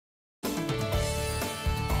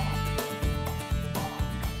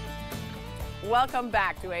Welcome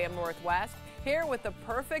back to AM Northwest. Here with the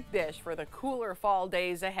perfect dish for the cooler fall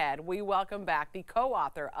days ahead, we welcome back the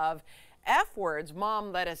co-author of F Words,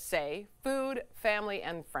 Mom Let Us Say, Food, Family,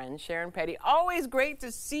 and Friends, Sharon Peddie. Always great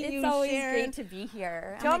to see you, Sharon. It's always great to be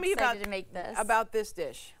here. Tell I'm me excited to make this. about this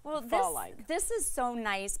dish. Well, fall-like. this is so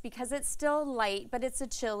nice because it's still light, but it's a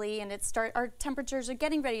chili, and our temperatures are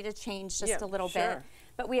getting ready to change just a little bit.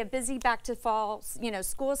 But we have busy back to fall,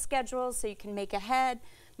 school schedules, so you can make ahead.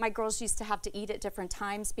 My girls used to have to eat at different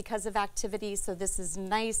times because of activities, so this is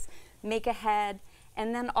nice, make ahead.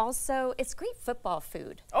 And then also, it's great football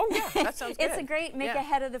food. Oh yeah, that sounds good. It's a great make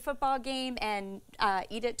ahead of the football game and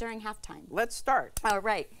eat it during halftime. Let's start. All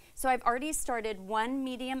right. So I've already started 1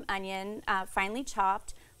 medium onion, finely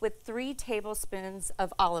chopped, with 3 tablespoons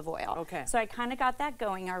of olive oil. Okay. So I kind of got that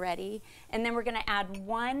going already. And then we're going to add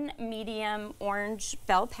 1 medium orange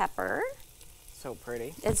bell pepper. So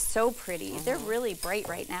pretty. It's so pretty. They're really bright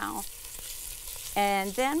right now.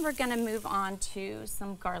 And then we're going to move on to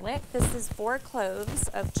some garlic. This is 4 cloves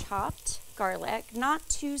of chopped garlic, not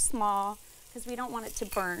too small because we don't want it to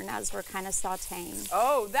burn as we're kind of sauteing.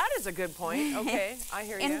 Oh, that is a good point. Okay, I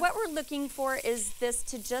hear you. And what we're looking for is this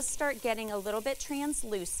to just start getting a little bit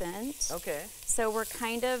translucent. Okay. So we're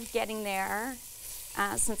kind of getting there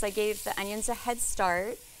since I gave the onions a head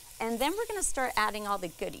start. And then we're going to start adding all the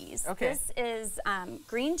goodies. Okay. This is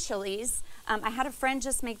green chilies. I had a friend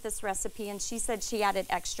just make this recipe, and she said she added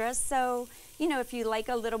extras. So, if you like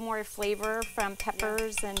a little more flavor from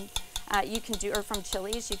peppers and you can do, or from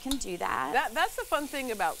chilies, you can do that. That's the fun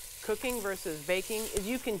thing about cooking versus baking is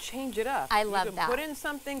you can change it up. I love that. You can put in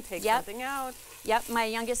something, take something out. Yep, my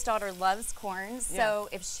youngest daughter loves corn, so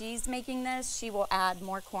if she's making this, she will add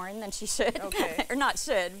more corn than she should. Okay. Or not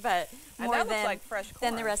should, but more looks like fresh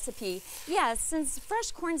corn. than the recipe. Yeah, since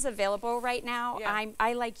fresh corn's available right now,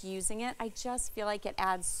 I like using it. I just feel like it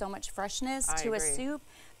adds so much freshness to a soup.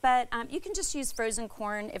 But you can just use frozen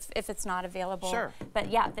corn if it's not available. Sure. But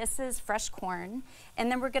yeah, this is fresh corn.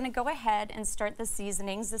 And then we're going to go ahead and start the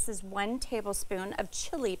seasonings. This is 1 tablespoon of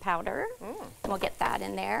chili powder. We'll get that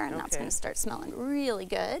in there, and that's going to start smelling really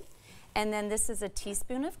good. And then this is a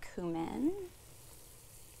teaspoon of cumin.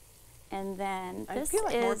 And then this I feel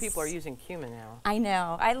like more people are using cumin now. I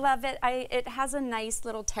know. I love it. It has a nice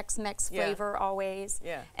little Tex-Mex flavor always.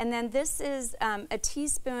 Yeah. And then this is a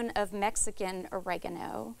teaspoon of Mexican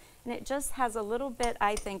oregano. And it just has a little bit,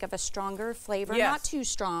 I think, of a stronger flavor. Not too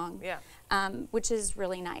strong. Which is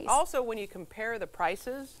really nice. Also, when you compare the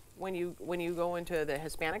prices, when you go into the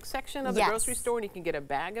Hispanic section of the grocery store and you can get a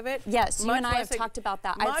bag of it. Yes, you and I have talked about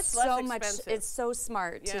that. Much less expensive. It's so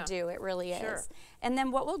smart to do. It really is. Sure. And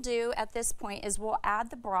then what we'll do at this point is we'll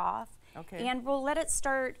add the broth. Okay. And we'll let it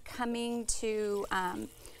start coming to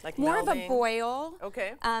like more melding. of a boil.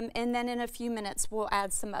 Okay. And then in a few minutes we'll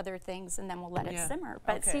add some other things, and then we'll let it simmer.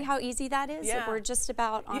 But see how easy that is? Yeah. We're just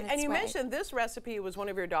about on its way. And you mentioned this recipe was one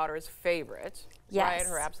of your daughter's favorites. Yes. Right?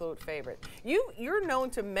 Her absolute favorite. You're known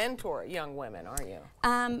to mentor young women, aren't you?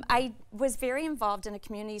 I was very involved in a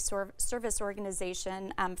community service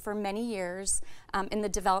organization for many years in the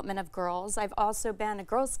development of girls. I've also been a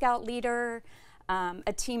Girl Scout leader,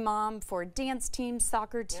 a team mom for dance teams,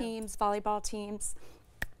 soccer teams, volleyball teams.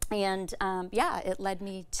 And it led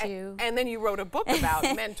me to... And then you wrote a book about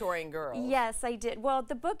mentoring girls. Yes, I did. Well,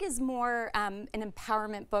 the book is more an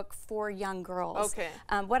empowerment book for young girls. Okay.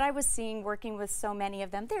 What I was seeing working with so many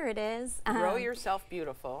of them, there it is. Grow Yourself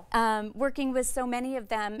Beautiful. Working with so many of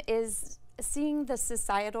them is seeing the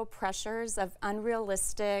societal pressures of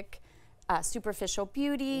unrealistic, superficial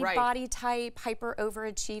beauty, body type, hyper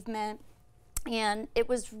overachievement. And it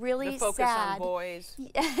was really the focus sad. on boys.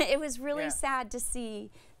 It was really sad to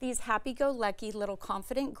see these happy-go-lucky little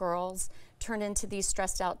confident girls turn into these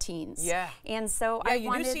stressed-out teens. Yeah. And so I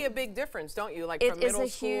wanted... you do see a big difference, don't you? Like from middle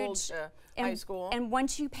school to high school. And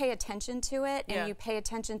once you pay attention to it, and you pay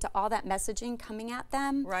attention to all that messaging coming at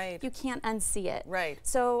them, you can't unsee it. Right.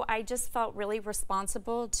 So I just felt really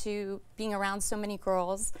responsible to being around so many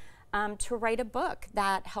girls to write a book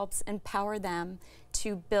that helps empower them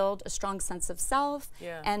to build a strong sense of self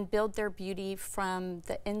and build their beauty from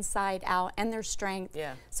the inside out and their strength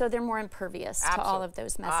so they're more impervious to all of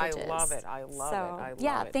those messages. I love it. I love it. I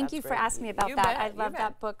love it. Thank you for asking me about that. I love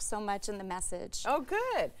that book so much and the message. Oh,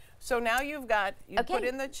 good. So now you put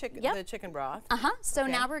in the chicken broth. So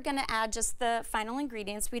now we're going to add just the final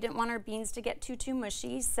ingredients. We didn't want our beans to get too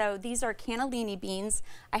mushy, so these are cannellini beans.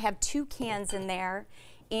 I have 2 cans in there.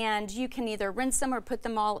 And you can either rinse them or put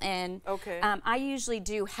them all in. Okay. I usually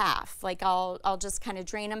do half. Like I'll just kind of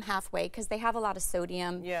drain them halfway because they have a lot of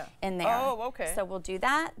sodium in there. Oh, okay. So we'll do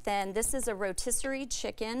that. Then this is a rotisserie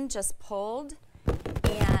chicken just pulled.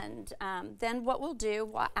 And And then what we'll do,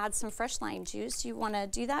 we'll add some fresh lime juice. You want to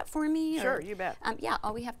do that for me? Sure, or, you bet. Yeah,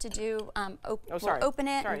 all we have to do, we'll open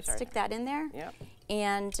it and stick that in there. Yep.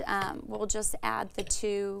 And we'll just add the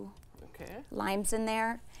 2 limes in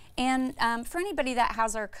there. And for anybody that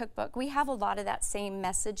has our cookbook, we have a lot of that same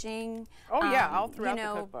messaging. Oh yeah, all throughout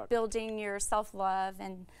the cookbook. Building your self-love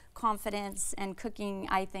and confidence, and cooking,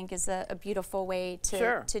 I think, is a beautiful way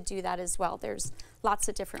to do that as well. There's lots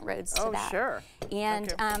of different roads to that. Oh, sure.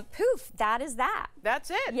 And poof, that is that.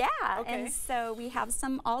 That's it? Yeah. Okay. And so we have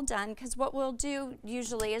some all done, because what we'll do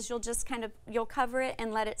usually is you'll just you'll cover it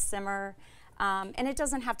and let it simmer. And it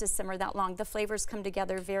doesn't have to simmer that long. The flavors come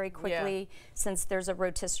together very quickly since there's a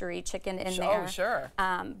rotisserie chicken in there. Oh, sure.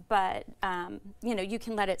 But, you know, you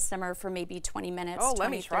can let it simmer for maybe 20 minutes, Oh,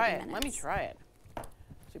 let me try it. Let me try it.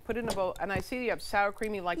 So you put it in a bowl, and I see you have sour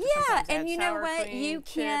cream. You like to sometimes add and you know what? Cream, you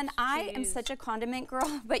can, chips, I cheese. am such a condiment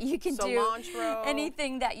girl, but you can Cilantro. do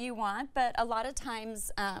anything that you want. But a lot of times,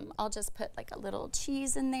 I'll just put like a little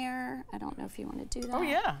cheese in there. I don't know if you want to do that. Oh,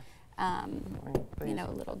 yeah. You know,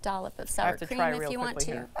 a little dollop of sour cream if you want to.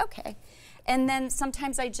 Here. Okay. And then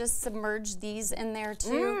sometimes I just submerge these in there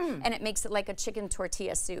too, and it makes it like a chicken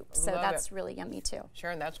tortilla soup. So that's really yummy too.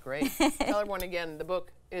 Sharon, that's great. Tell everyone again, the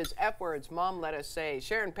book is F Words, Mom Let Us Say.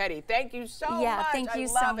 Sharon Peddie, thank you so much. Yeah, thank you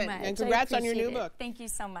so much. And congrats on your new book. Thank you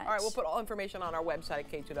so much. All right, we'll put all information on our website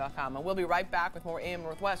at k2.com, and we'll be right back with more AM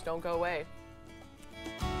Northwest. Don't go away.